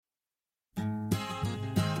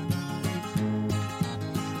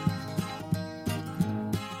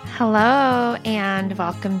Hello, and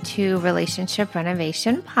welcome to Relationship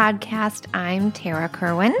Renovation Podcast. I'm Tara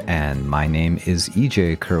Kerwin. And my name is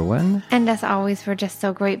EJ Kerwin. And as always, we're just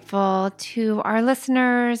so grateful to our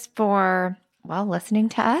listeners for, listening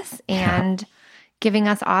to us and giving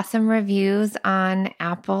us awesome reviews on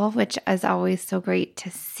Apple, which is always so great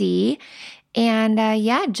to see. And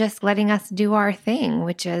just letting us do our thing,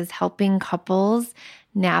 which is helping couples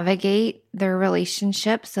navigate their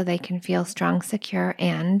relationship so they can feel strong, secure,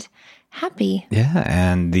 and happy. Yeah,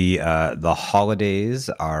 and the holidays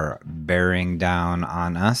are bearing down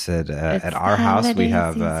on us at our house. We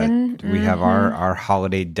have our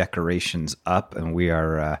holiday decorations up, and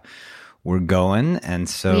we're going, and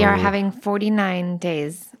so we are having 49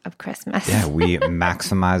 days of Christmas. Yeah, we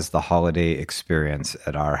maximize the holiday experience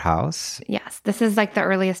at our house. Yes, this is like the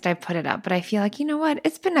earliest I put it up, but I feel like, you know what?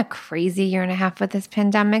 It's been a crazy year and a half with this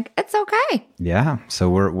pandemic. It's okay. Yeah, so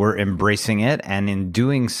we're embracing it, and in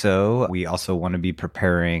doing so, we also want to be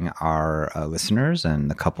preparing our listeners and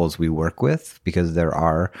the couples we work with, because there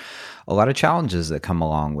are a lot of challenges that come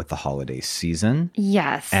along with the holiday season.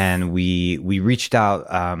 Yes. And we reached out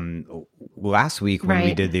last week when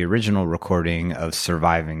we did the original recording of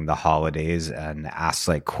surviving the holidays and asked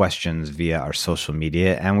questions via our social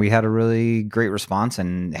media. And we had a really great response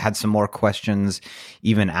and had some more questions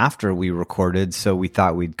even after we recorded. So we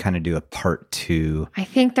thought we'd kind of do a part 2. I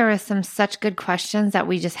think there are such good questions that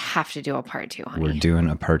we just have to do a part 2, honey. We're doing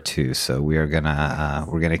a part 2. So we're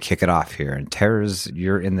gonna kick it off here. And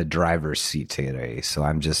you're in the driver's seat today. So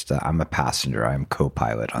I'm a passenger. I'm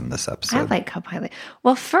co-pilot on this episode. I like co-pilot.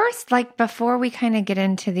 Well, first, before we kind of get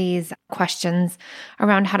into these questions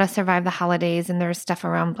around how to survive the holidays, and there's stuff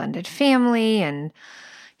around blended family and,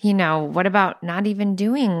 what about not even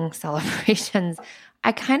doing celebrations?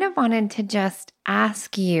 I kind of wanted to just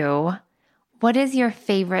ask you, what is your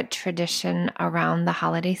favorite tradition around the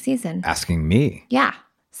holiday season? Asking me? Yeah.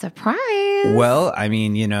 Surprise. Well, I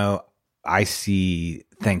mean, I see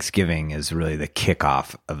Thanksgiving as really the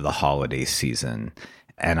kickoff of the holiday season.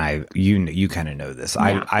 And you kind of know this.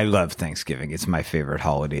 Yeah. I love Thanksgiving. It's my favorite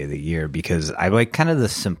holiday of the year because I like kind of the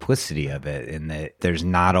simplicity of it, in that there's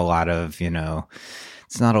not a lot of,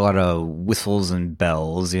 it's not a lot of whistles and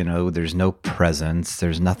bells, there's no presents.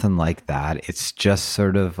 There's nothing like that. It's just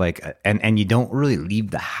sort of and you don't really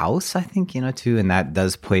leave the house, I think, too. And that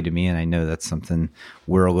does play to me. And I know that's something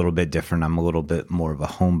we're a little bit different. I'm a little bit more of a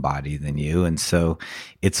homebody than you. And so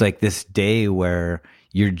it's like this day where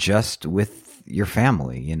you're just with your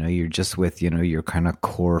family, you're just with, your kind of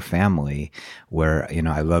core family, where,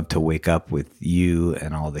 I love to wake up with you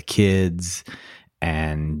and all the kids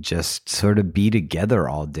and just sort of be together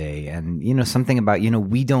all day. And, something about,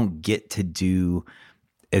 we don't get to do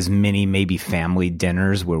as many maybe family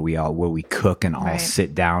dinners where we cook and all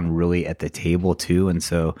sit down really at the table too. And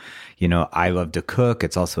so, I love to cook.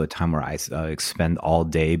 It's also a time where I spend all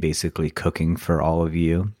day basically cooking for all of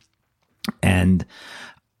you. And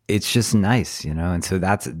it's just nice, and so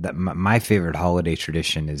that's my favorite holiday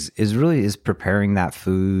tradition is preparing that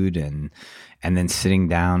food and then sitting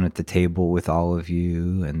down at the table with all of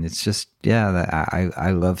you. And it's just,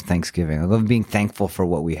 I love Thanksgiving. I love being thankful for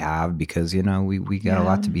what we have, because, we got a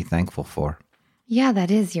lot to be thankful for. Yeah,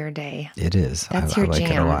 that is your day. It is. That's your jam. I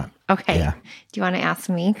like it a lot. Okay. Yeah. Do you want to ask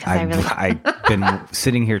me? I've been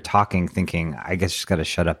sitting here talking, thinking, I guess just got to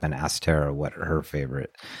shut up and ask Tara what her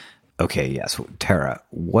favorite. Okay, yes. Tara,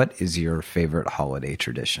 what is your favorite holiday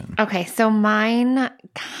tradition? Okay, so mine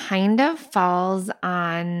kind of falls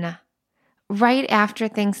on right after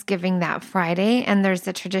Thanksgiving, that Friday. And there's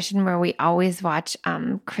a tradition where we always watch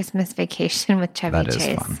Christmas Vacation with Chevy Chase. That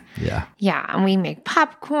is fun. Yeah. Yeah, and we make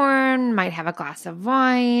popcorn, might have a glass of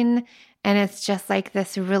wine. And it's just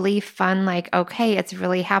this really fun, okay, it's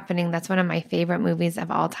really happening. That's one of my favorite movies of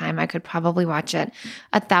all time. I could probably watch it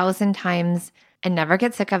 1,000 times and never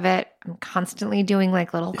get sick of it. I'm constantly doing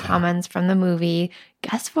little comments from the movie.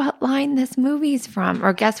 Guess what line this movie's from?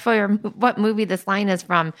 Or guess what movie this line is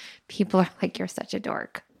from? People are like, you're such a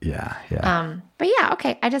dork. Yeah. But yeah,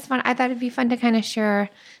 okay. I thought it'd be fun to kind of share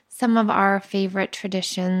some of our favorite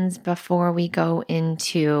traditions before we go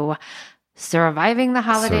into surviving the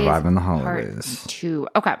holidays. Part 2.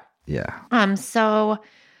 Okay. Yeah. So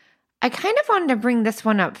I kind of wanted to bring this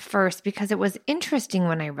one up first because it was interesting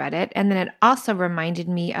when I read it. And then it also reminded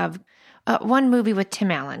me of one movie with Tim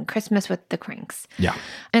Allen, Christmas with the Cranks. Yeah.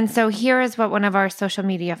 And so here is what one of our social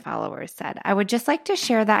media followers said. I would just like to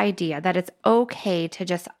share the idea that it's okay to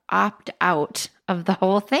just opt out of the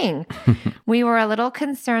whole thing. We were a little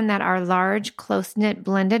concerned that our large, close-knit,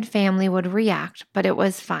 blended family would react, but it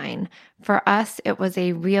was fine. For us, it was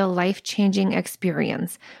a real life-changing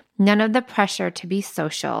experience. None of the pressure to be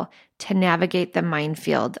social, to navigate the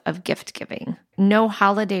minefield of gift giving. No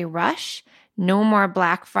holiday rush, no more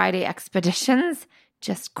Black Friday expeditions,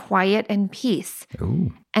 just quiet and peace.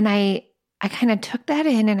 Ooh. And I kind of took that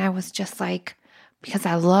in, and I was just like, because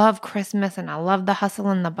I love Christmas and I love the hustle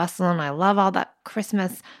and the bustle and I love all that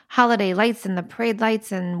Christmas holiday lights and the parade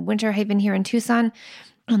lights and Winter Haven here in Tucson.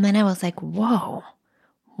 And then I was like, whoa,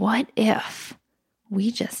 what if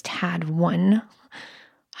we just had one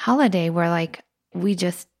holiday where like we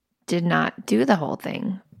just did not do the whole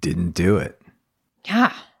thing? Didn't do it.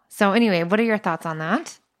 Yeah. So anyway, what are your thoughts on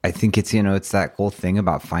that? I think it's, it's that whole thing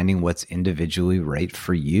about finding what's individually right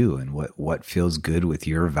for you and what feels good with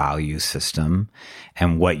your value system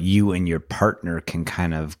and what you and your partner can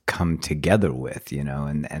kind of come together with,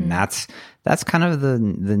 and that's kind of the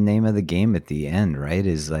name of the game at the end, right?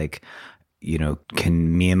 Is like,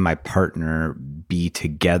 can me and my partner be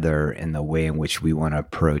together in the way in which we want to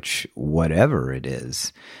approach whatever it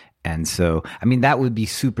is? And so, I mean, that would be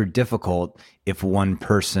super difficult if one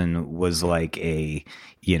person was like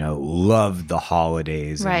loved the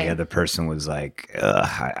holidays, right, and the other person was like,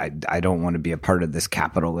 I don't want to be a part of this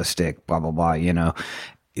capitalistic blah, blah, blah,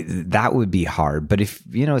 that would be hard. But if,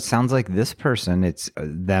 it sounds like this person, it's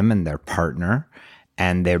them and their partner,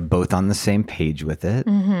 and they're both on the same page with it.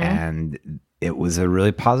 Mm-hmm. And it was a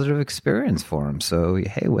really positive experience for them. So,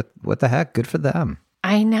 hey, what the heck? Good for them.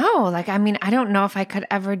 I know. Like, I mean, I don't know if I could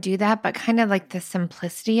ever do that, but kind of like the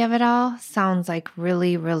simplicity of it all sounds like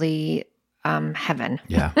really, really heaven.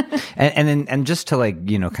 Yeah. And just to like,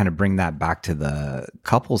 kind of bring that back to the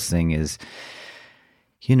couples thing is,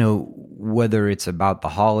 whether it's about the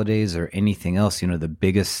holidays or anything else, the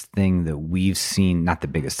biggest thing that we've seen, not the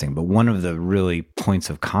biggest thing, but one of the really points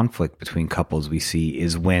of conflict between couples we see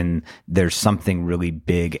is when there's something really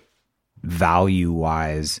big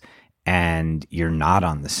value-wise and you're not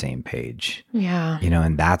on the same page. Yeah.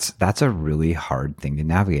 And that's a really hard thing to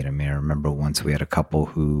navigate. I mean, I remember once we had a couple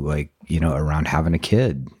who like, around having a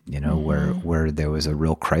kid, Mm-hmm. where there was a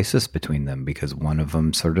real crisis between them because one of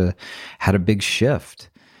them sort of had a big shift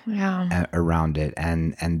around it.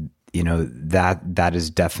 And that is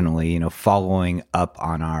definitely, following up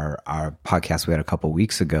on our podcast we had a couple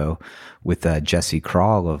weeks ago with Jesse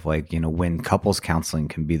Kroll of like, when couples counseling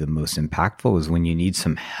can be the most impactful is when you need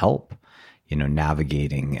some help,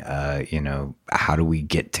 navigating, how do we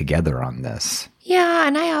get together on this? Yeah.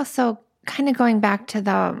 And I also kind of going back to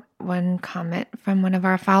the one comment from one of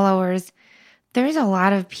our followers, there's a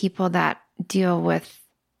lot of people that deal with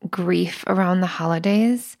grief around the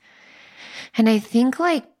holidays. And I think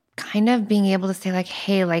like kind of being able to say like,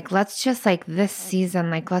 hey, like, let's just like this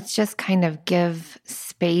season, like, let's just kind of give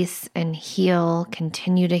space and heal,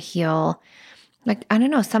 continue to heal. Like, I don't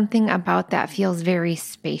know, something about that feels very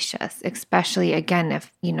spacious, especially again,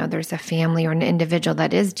 if, there's a family or an individual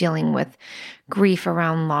that is dealing with grief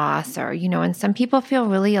around loss or, and some people feel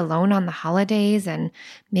really alone on the holidays and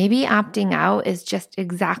maybe opting out is just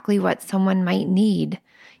exactly what someone might need,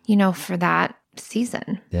 for that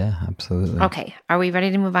season. Yeah, absolutely. Okay. Are we ready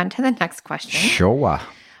to move on to the next question? Sure.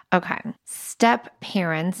 Okay. Step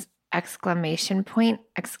parents, exclamation point,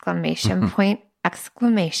 exclamation point,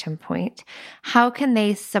 exclamation point. How can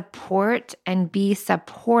they support and be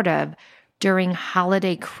supportive during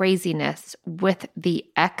holiday craziness with the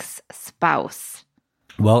ex-spouse?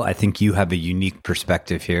 Well, I think you have a unique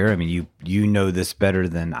perspective here. I mean, you know this better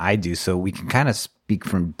than I do, so we can kind of speak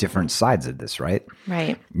from different sides of this, right?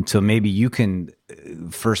 Right. And so maybe you can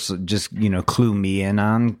first just,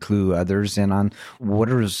 clue others in on what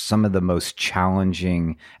are some of the most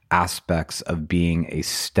challenging aspects of being a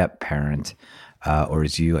step parent, or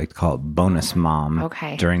as you like to call it, bonus mom,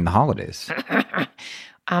 during the holidays.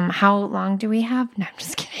 How long do we have? No, I'm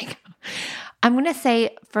just kidding. I'm going to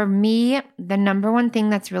say for me, the number one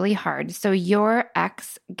thing that's really hard. So your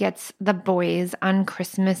ex gets the boys on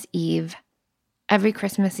Christmas Eve, every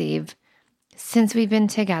Christmas Eve since we've been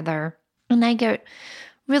together. And I get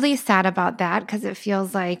really sad about that because it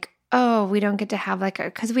feels like, oh, we don't get to have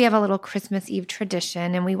because we have a little Christmas Eve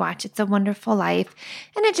tradition and we watch It's a Wonderful Life.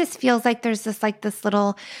 And it just feels like there's this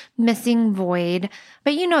little missing void.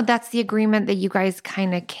 But that's the agreement that you guys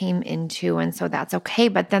kind of came into. And so that's okay.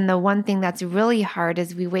 But then the one thing that's really hard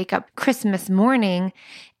is we wake up Christmas morning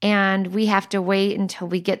and we have to wait until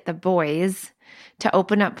we get the boys to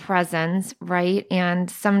open up presents, right? And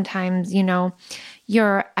sometimes,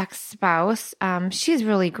 your ex-spouse, she's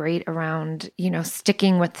really great around,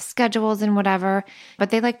 sticking with schedules and whatever,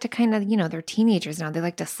 but they like to kind of, they're teenagers now. They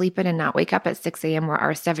like to sleep in and not wake up at 6 a.m. where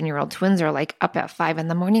our 7-year-old twins are like up at 5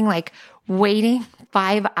 a.m, like waiting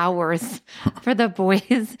 5 hours for the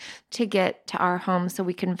boys to get to our home so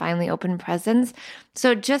we can finally open presents.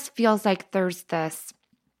 So it just feels like there's this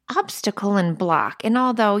obstacle and block. And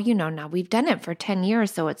although, now we've done it for 10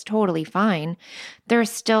 years, so it's totally fine, there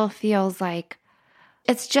still feels like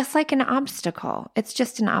it's just like an obstacle. It's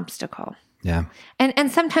just an obstacle. Yeah.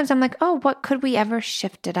 And sometimes I'm like, oh, what could we ever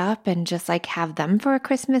shift it up and just like have them for a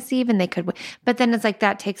Christmas Eve and they could, but then it's like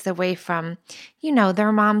that takes away from,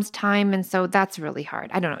 their mom's time. And so that's really hard.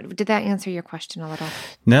 I don't know. Did that answer your question a little?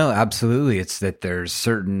 No, absolutely. It's that there's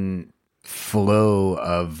certain flow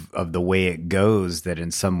of the way it goes that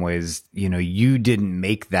in some ways, you didn't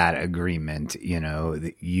make that agreement,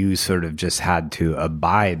 you sort of just had to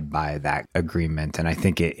abide by that agreement. And I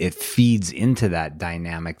think it feeds into that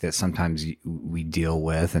dynamic that sometimes we deal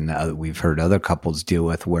with and we've heard other couples deal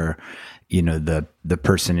with where, the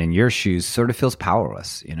person in your shoes sort of feels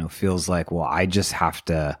powerless, feels like, well, I just have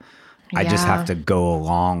to go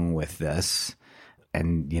along with this.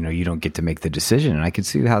 And, you don't get to make the decision. And I could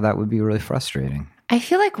see how that would be really frustrating. I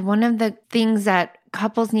feel like one of the things that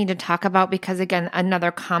couples need to talk about, because again, another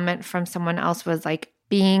comment from someone else was like,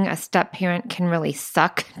 being a step parent can really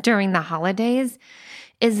suck during the holidays,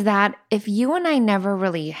 is that if you and I never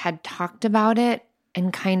really had talked about it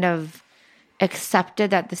and kind of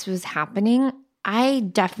accepted that this was happening, I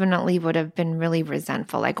definitely would have been really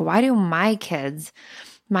resentful. Like, why do my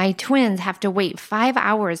twins have to wait 5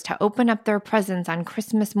 hours to open up their presents on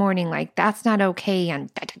Christmas morning? Like, that's not okay. And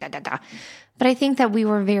But I think that we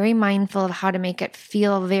were very mindful of how to make it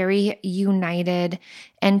feel very united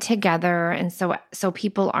and together. And so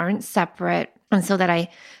people aren't separate. And so that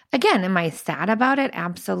am I sad about it?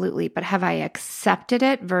 Absolutely. But have I accepted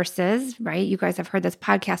it versus, right? You guys have heard this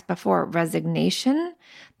podcast before, resignation.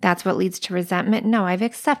 That's what leads to resentment. No, I've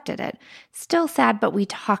accepted it. Still sad, but we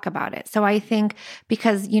talk about it. So I think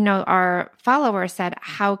because, our follower said,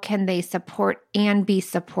 how can they support and be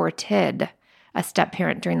supported a step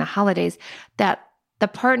parent during the holidays? That the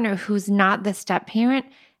partner who's not the step parent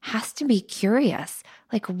has to be curious.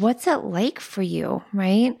 Like, what's it like for you,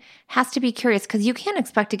 right? Has to be curious because you can't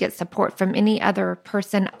expect to get support from any other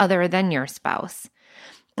person other than your spouse.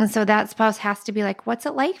 And so that spouse has to be like, what's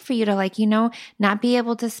it like for you to not be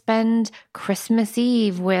able to spend Christmas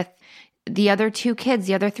Eve with the other 2 kids,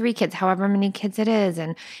 the other 3 kids, however many kids it is.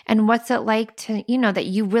 And what's it like to, that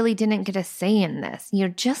you really didn't get a say in this,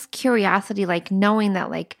 just curiosity, like knowing that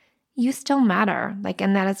like you still matter, like,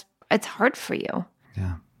 and that it's hard for you.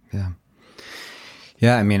 Yeah. Yeah.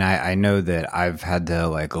 Yeah. I mean, I know that I've had to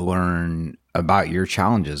like learn about your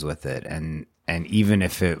challenges with it. And even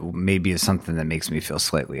if it maybe is something that makes me feel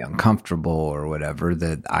slightly uncomfortable or whatever,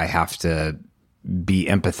 that I have to be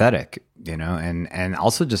empathetic, and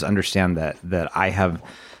also just understand that I have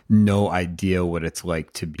no idea what it's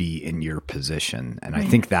like to be in your position. And I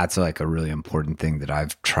think that's like a really important thing that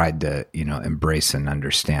I've tried to, embrace and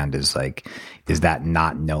understand is that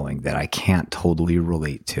not knowing that I can't totally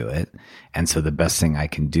relate to it. And so the best thing I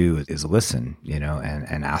can do is listen,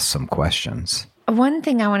 and ask some questions. One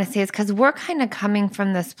thing I want to say is because we're kind of coming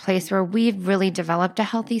from this place where we've really developed a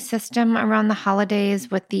healthy system around the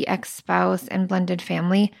holidays with the ex-spouse and blended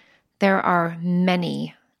family. There are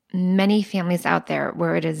many, many families out there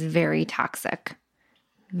where it is very toxic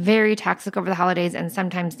over the holidays. And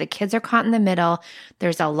sometimes the kids are caught in the middle.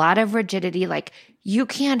 There's a lot of rigidity, like you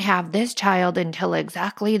can't have this child until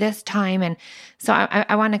exactly this time. And so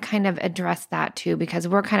I want to kind of address that too, because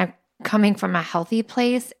we're kind of coming from a healthy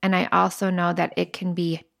place. And I also know that it can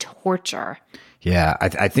be torture. Yeah,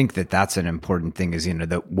 I think that's an important thing is,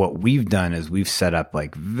 that what we've done is we've set up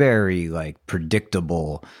like very like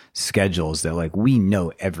predictable schedules that like we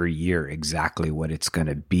know every year exactly what it's going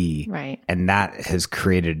to be. Right. And that has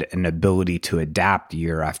created an ability to adapt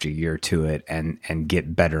year after year to it and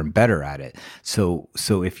get better and better at it. So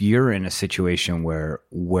if you're in a situation where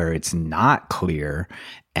it's not clear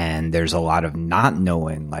and there's a lot of not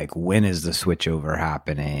knowing, like when is the switchover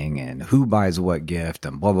happening and who buys what gift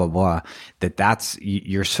and blah, blah, blah,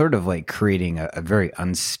 you're sort of like creating a very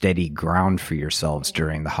unsteady ground for yourselves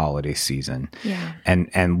during the holiday season. Yeah.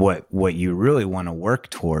 And what you really want to work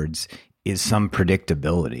towards is some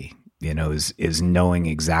predictability, is knowing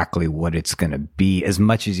exactly what it's going to be as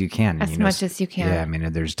much as you can. As much as you can. Yeah. I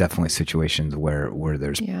mean, there's definitely situations where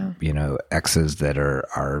there's, exes that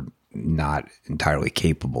are not entirely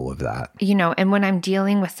capable of that. And when I'm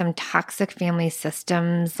dealing with some toxic family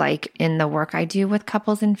systems, like in the work I do with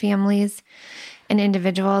couples and families, and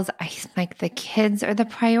individuals, like the kids are the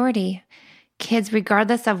priority. Kids,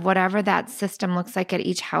 regardless of whatever that system looks like at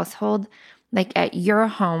each household, like at your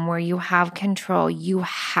home where you have control, you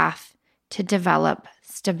have to develop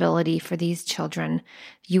stability for these children.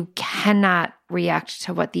 You cannot react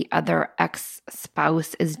to what the other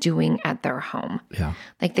ex-spouse is doing at their home. Yeah.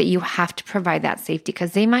 Like that you have to provide that safety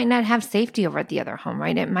because they might not have safety over at the other home,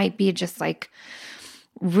 right? It might be just like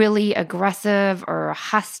really aggressive or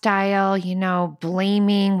hostile,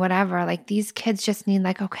 blaming, whatever. Like these kids just need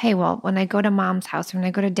like, okay, well, when I go to mom's house or when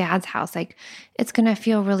I go to dad's house, like it's going to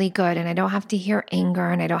feel really good and I don't have to hear anger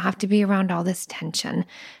and I don't have to be around all this tension.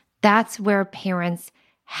 That's where parents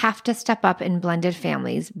have to step up in blended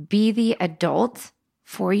families. Be the adult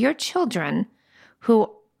for your children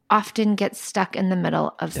who often get stuck in the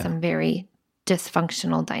middle of some very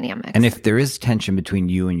dysfunctional dynamics. And if there is tension between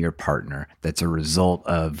you and your partner that's a result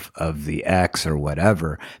of the ex or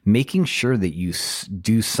whatever, making sure that you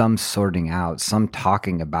do some sorting out, some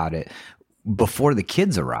talking about it before the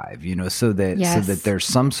kids arrive, so that there's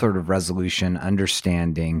some sort of resolution,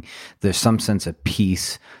 understanding, there's some sense of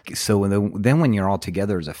peace. So then when you're all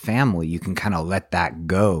together as a family, you can kind of let that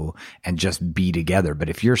go and just be together. But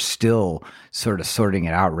if you're still sort of sorting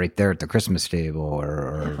it out right there at the Christmas table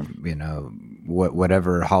or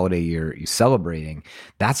whatever holiday you're celebrating,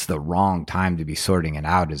 that's the wrong time to be sorting it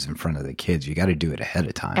out is in front of the kids. You got to do it ahead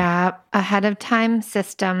of time. Ahead of time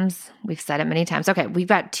systems. We've said it many times. Okay, we've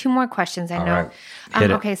got 2 more questions. I know. Right.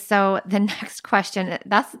 Okay, so the next question,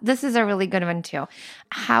 this is a really good one too.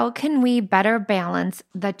 How can we better balance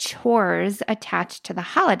the chores attached to the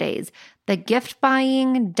holidays? The gift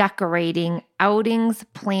buying, decorating, outings,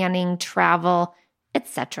 planning, travel,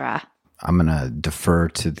 etc. I'm going to defer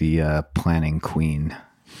to the planning queen.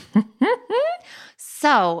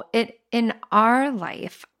 So in our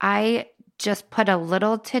life, I just put a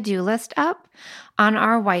little to-do list up on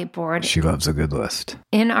our whiteboard. She loves a good list.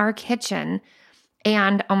 In our kitchen.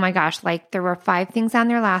 And oh my gosh, like there were 5 things on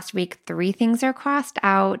there last week. 3 things are crossed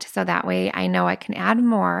out. So that way I know I can add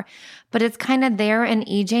more. But it's kind of there. And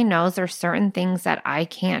EJ knows there's certain things that I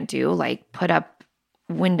can't do, like put up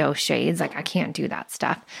window shades. Like I can't do that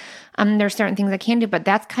stuff. There's certain things I can do, but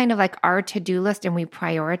that's kind of like our to-do list and we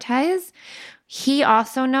prioritize. He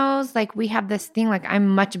also knows, like we have this thing, like I'm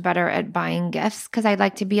much better at buying gifts because I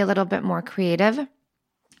like to be a little bit more creative.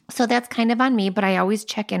 So that's kind of on me, but I always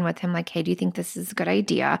check in with him like, hey, do you think this is a good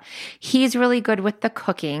idea? He's really good with the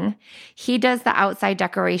cooking. He does the outside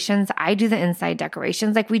decorations. I do the inside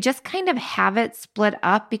decorations. Like we just kind of have it split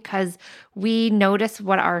up because we notice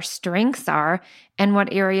what our strengths are and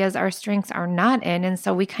what areas our strengths are not in. And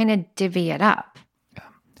so we kind of divvy it up.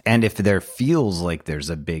 And if there feels like there's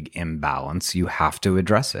a big imbalance, you have to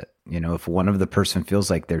address it. If one of the person feels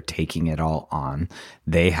like they're taking it all on,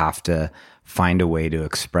 they have to find a way to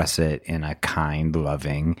express it in a kind,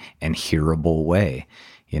 loving, and hearable way.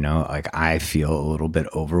 Like I feel a little bit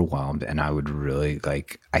overwhelmed and I would really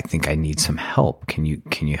I think I need some help. Can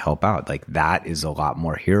you help out? Like that is a lot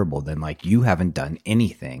more hearable than like, you haven't done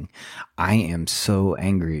anything. I am so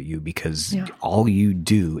angry at you because all you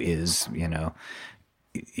do is,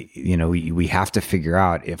 we have to figure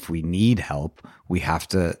out if we need help, we have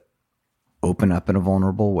to open up in a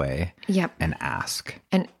vulnerable way and ask.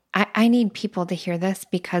 And I need people to hear this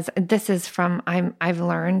because this is from I've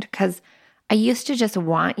learned because I used to just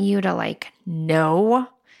want you to like know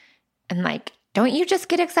and like, don't you just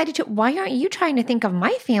get excited too? Why aren't you trying to think of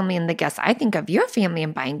my family and the guests? I think of your family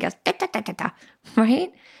and buying gifts,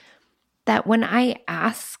 right? That when I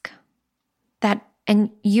ask that, and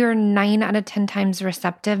you're 9 out of 10 times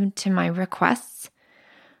receptive to my requests,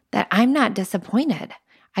 that I'm not disappointed.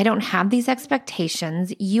 I don't have these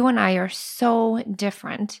expectations. You and I are so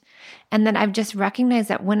different. And then I've just recognized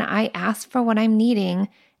that when I ask for what I'm needing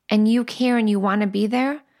and you care and you want to be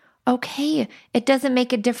there, okay, it doesn't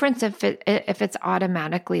make a difference if it's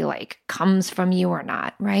automatically like comes from you or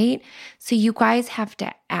not, right? So you guys have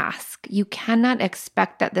to ask. You cannot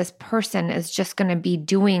expect that this person is just going to be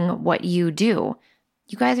doing what you do.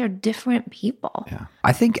 You guys are different people. Yeah.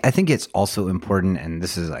 I think it's also important, and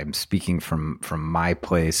this is, I'm speaking from my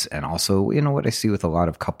place, and also, what I see with a lot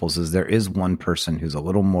of couples is there is one person who's a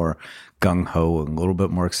little more gung-ho and a little bit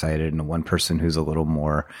more excited, and one person who's a little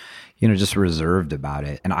more, just reserved about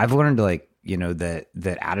it. And I've learned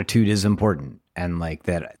that attitude is important, and like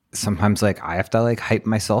that sometimes like I have to like hype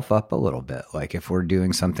myself up a little bit. Like if we're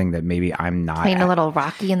doing something that maybe I'm not playing a little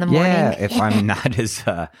Rocky in the morning. Yeah, if I'm not as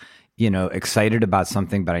excited about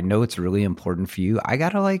something, but I know it's really important for you, I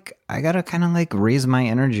gotta kind of like raise my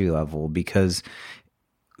energy level, because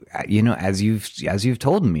as you've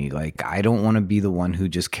told me, like, I don't want to be the one who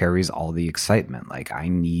just carries all the excitement. Like, I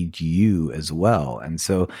need you as well. And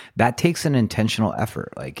so that takes an intentional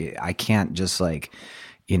effort. Like, I can't just like,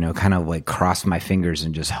 kind of like cross my fingers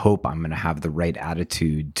and just hope I'm going to have the right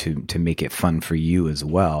attitude to make it fun for you as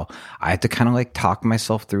well. I have to kind of like talk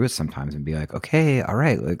myself through it sometimes and be like, okay, all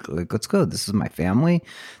right, like let's go. This is my family.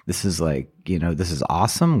 This is like, this is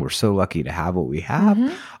awesome. We're so lucky to have what we have.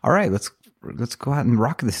 Mm-hmm. All right, let's go out and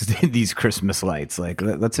rock these Christmas lights. Like,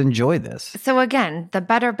 let's enjoy this. So again, the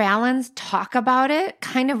better balance, talk about it,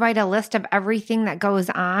 kind of write a list of everything that goes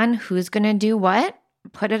on, who's going to do what.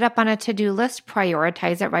 Put it up on a to-do list,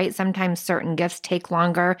 prioritize it, right? Sometimes certain gifts take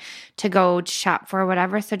longer to go shop for or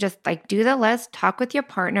whatever. So just like do the list, talk with your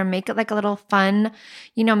partner, make it like a little fun,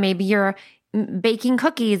 maybe you're baking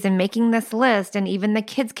cookies and making this list, and even the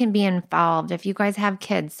kids can be involved if you guys have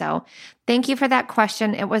kids. So thank you for that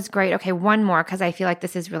question. It was great. Okay, one more, because I feel like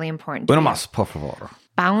this is really important. Bueno más, por favor.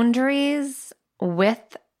 Boundaries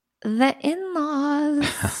with the in-laws.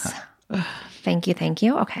 Thank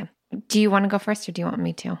you. Okay. Do you want to go first or do you want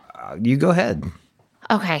me to? You go ahead.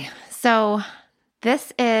 Okay. So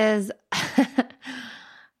this is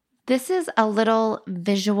a little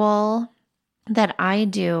visual that I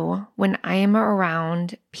do when I am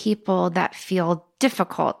around people that feel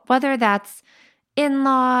difficult, whether that's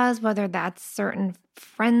in-laws, whether that's certain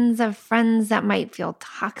friends of friends that might feel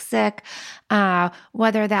toxic,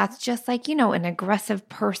 whether that's just like, an aggressive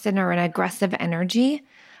person or an aggressive energy.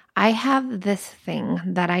 I have this thing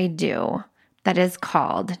that I do that is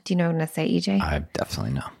called, do you know what I'm going to say, EJ? I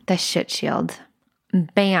definitely know. The shit shield.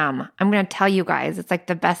 Bam. I'm going to tell you guys, it's like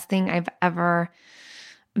the best thing I've ever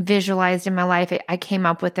visualized in my life. I came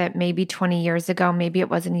up with it maybe 20 years ago. Maybe it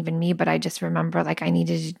wasn't even me, but I just remember like I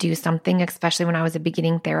needed to do something, especially when I was a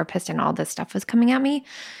beginning therapist and all this stuff was coming at me.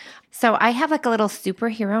 So I have like a little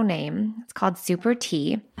superhero name. It's called Super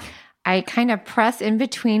T. I kind of press in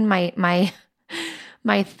between my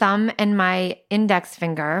thumb and my index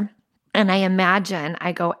finger, and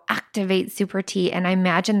I go activate Super T, and I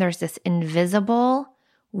imagine there's this invisible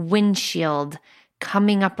windshield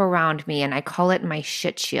coming up around me, and I call it my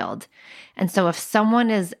shit shield. And so if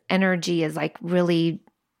someone's energy is like really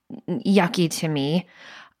yucky to me,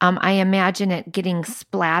 I imagine it getting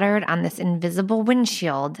splattered on this invisible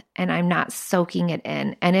windshield, and I'm not soaking it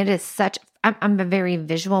in. And it is I'm a very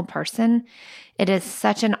visual person. It is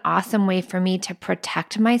such an awesome way for me to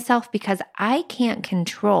protect myself because I can't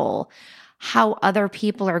control how other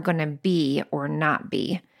people are going to be or not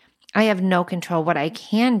be. I have no control. What I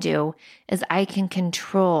can do is I can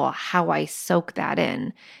control how I soak that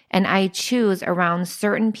in. And I choose around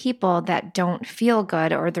certain people that don't feel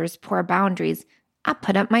good or there's poor boundaries. I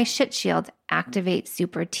put up my shit shield, activate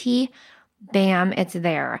Super T, bam, it's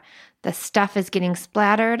there. The stuff is getting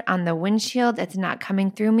splattered on the windshield. It's not coming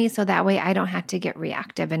through me. So that way I don't have to get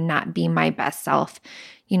reactive and not be my best self,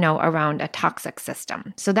 around a toxic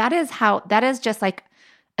system. So that is just like,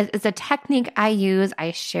 it's a technique I use. I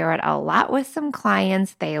share it a lot with some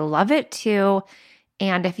clients. They love it too.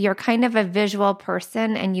 And if you're kind of a visual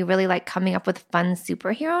person and you really like coming up with fun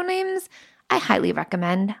superhero names, I highly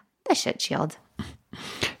recommend the shit shield.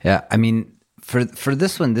 Yeah. I mean, for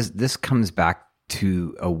this one, this comes back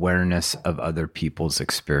to awareness of other people's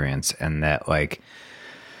experience, and that like,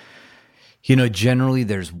 generally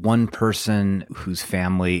there's one person whose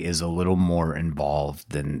family is a little more involved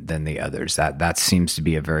than the others. That seems to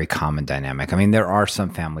be a very common dynamic. I mean, there are some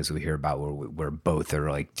families we hear about where both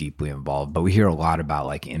are like deeply involved, but we hear a lot about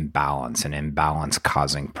like imbalance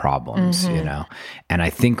causing problems, And I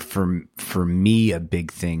think for me, a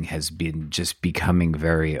big thing has been just becoming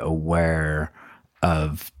very aware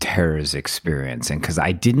of Tara's experience. And because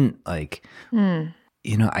I didn't like,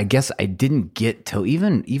 I guess I didn't get till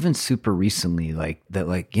even super recently, like that,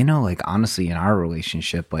 like, like honestly in our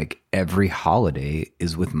relationship, like every holiday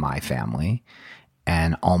is with my family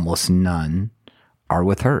and almost none are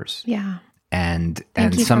with hers. Yeah. And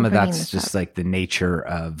some of that's just like the nature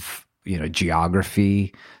of,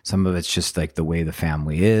 geography. Some of it's just like the way the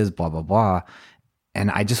family is, blah, blah, blah. And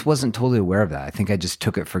I just wasn't totally aware of that. I think I just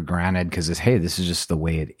took it for granted because hey, this is just the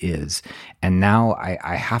way it is. And now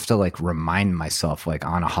I have to like remind myself, like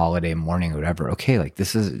on a holiday morning or whatever, okay, like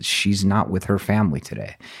she's not with her family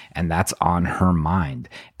today. And that's on her mind.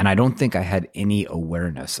 And I don't think I had any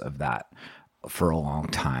awareness of that for a long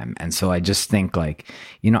time. And so I just think like,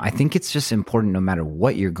 I think it's just important no matter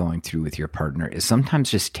what you're going through with your partner is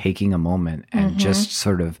sometimes just taking a moment and just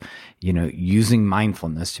sort of, using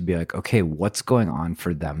mindfulness to be like, okay, what's going on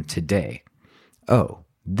for them today? Oh,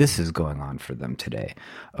 this is going on for them today.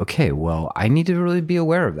 Okay, well, I need to really be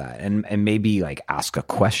aware of that and maybe like ask a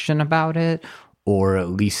question about it, or at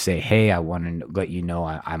least say, hey, I want to let you know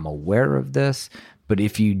I'm aware of this. But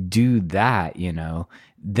if you do that,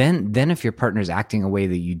 then if your partner is acting a way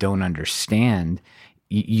that you don't understand,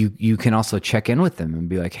 you can also check in with them and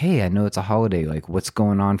be like, hey, I know it's a holiday. Like, what's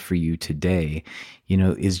going on for you today?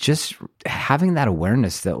 Is just having that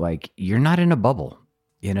awareness that like, you're not in a bubble,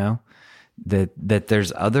 that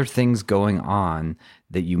there's other things going on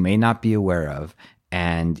that you may not be aware of.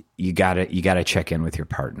 And you gotta check in with your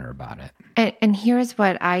partner about it. And here's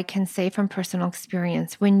what I can say from personal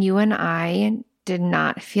experience. When you and I did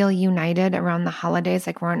not feel united around the holidays,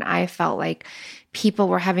 like when I felt like people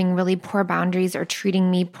were having really poor boundaries or treating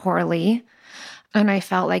me poorly, and I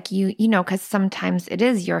felt like because sometimes it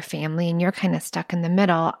is your family and you're kind of stuck in the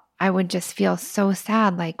middle, I would just feel so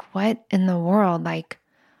sad. Like, what in the world? Like,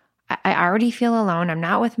 I already feel alone. I'm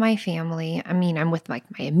not with my family. I mean, I'm with like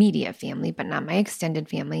my immediate family, but not my extended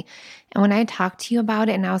family. And when I talked to you about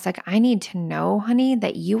it, and I was like, I need to know, honey,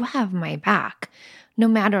 that you have my back. No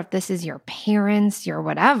matter if this is your parents, your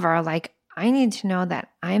whatever, like I need to know that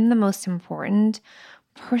I'm the most important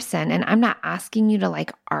person. And I'm not asking you to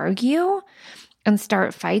like argue and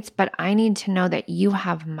start fights, but I need to know that you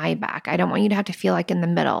have my back. I don't want you to have to feel like in the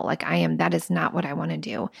middle, like I am. That is not what I want to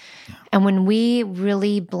do. Yeah. And when we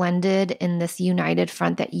really blended in this united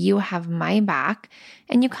front that you have my back,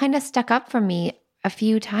 and you kind of stuck up for me a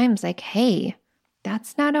few times, like, hey,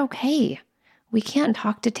 that's not okay. We can't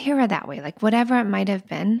talk to Tara that way. Like whatever it might have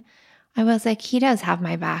been, I was like, he does have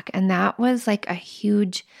my back. And that was like a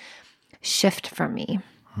huge shift for me.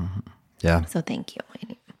 Mm-hmm. Yeah. So thank you.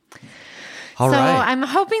 All so right. I'm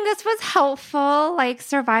hoping this was helpful, like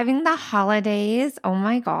surviving the holidays. Oh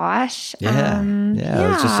my gosh. Yeah. It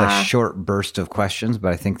was just a short burst of questions,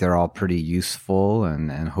 but I think they're all pretty useful,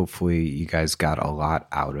 and hopefully you guys got a lot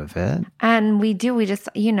out of it. And we just,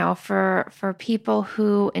 for people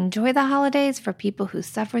who enjoy the holidays, for people who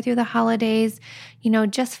suffer through the holidays,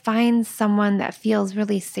 just find someone that feels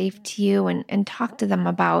really safe to you and talk to them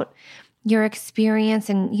about your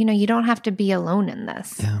experience. And, you don't have to be alone in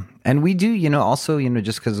this. Yeah. And we do, also,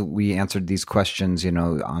 just because we answered these questions,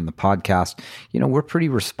 on the podcast, we're pretty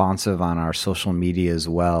responsive on our social media as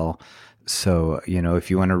well. So,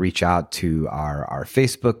 if you want to reach out to our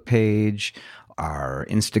Facebook page, our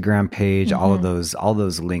Instagram page, mm-hmm. all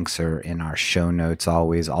those links are in our show notes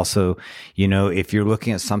always. Also, if you're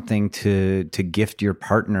looking at something to gift your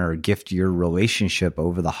partner or gift your relationship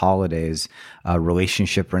over the holidays,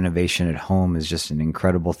 relationship renovation at home is just an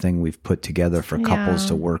incredible thing we've put together for couples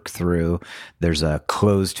to work through. There's a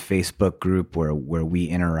closed Facebook group where we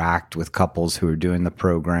interact with couples who are doing the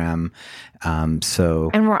program. And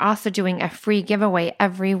we're also doing a free giveaway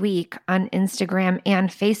every week on Instagram and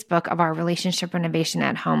Facebook of our relationship renovation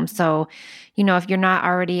at home. So, if you're not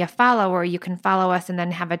already a follower, you can follow us and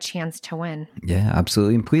then have a chance to win. Yeah,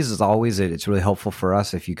 absolutely. And please, as always, it's really helpful for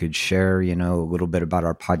us if you could share, a little bit about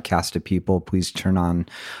our podcast to people. Please turn on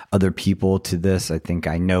other people to this.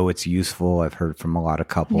 I know it's useful. I've heard from a lot of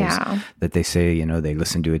couples that they say, they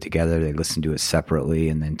listen to it together, they listen to it separately,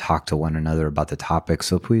 and then talk to one another about the topic.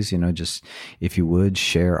 So please, just if you would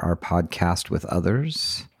share our podcast with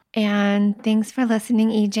others. And thanks for listening,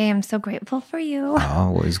 EJ. I'm so grateful for you.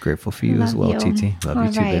 Always grateful for you as well, TT. Love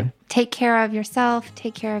you too, babe. Take care of yourself.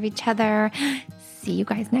 Take care of each other. See you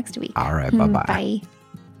guys next week. All right. Bye-bye. Bye.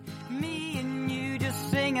 Me and you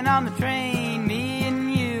just singing on the train. Me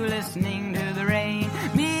and you listening to the rain.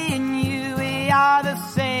 Me and you, we are the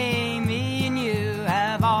same. Me and you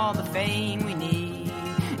have all the fame we need.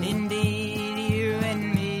 Indeed, you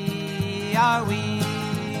and me are we.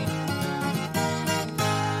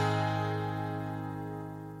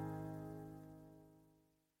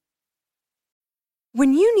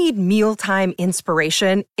 When you need mealtime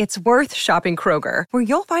inspiration, it's worth shopping Kroger, where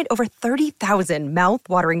you'll find over 30,000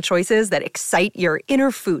 mouth-watering choices that excite your inner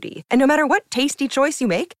foodie. And no matter what tasty choice you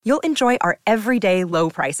make, you'll enjoy our everyday low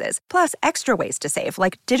prices, plus extra ways to save,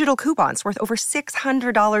 like digital coupons worth over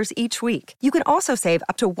 $600 each week. You can also save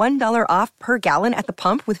up to $1 off per gallon at the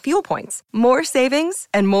pump with fuel points. More savings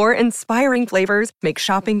and more inspiring flavors make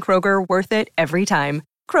shopping Kroger worth it every time.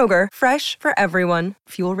 Kroger, fresh for everyone.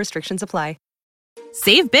 Fuel restrictions apply.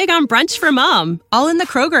 Save big on brunch for mom, all in the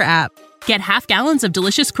Kroger app. Get half gallons of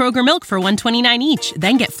delicious Kroger milk for $1.29 each.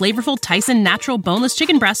 Then get flavorful Tyson natural boneless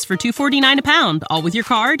chicken breasts for $2.49 a pound, all with your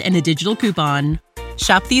card and a digital coupon.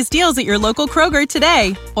 Shop these deals at your local Kroger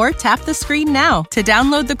today, or tap the screen now to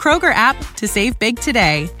download the Kroger app to save big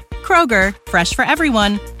today. Kroger, fresh for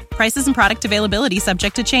everyone. Prices and product availability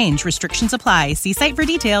subject to change. Restrictions apply. See site for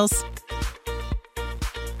details.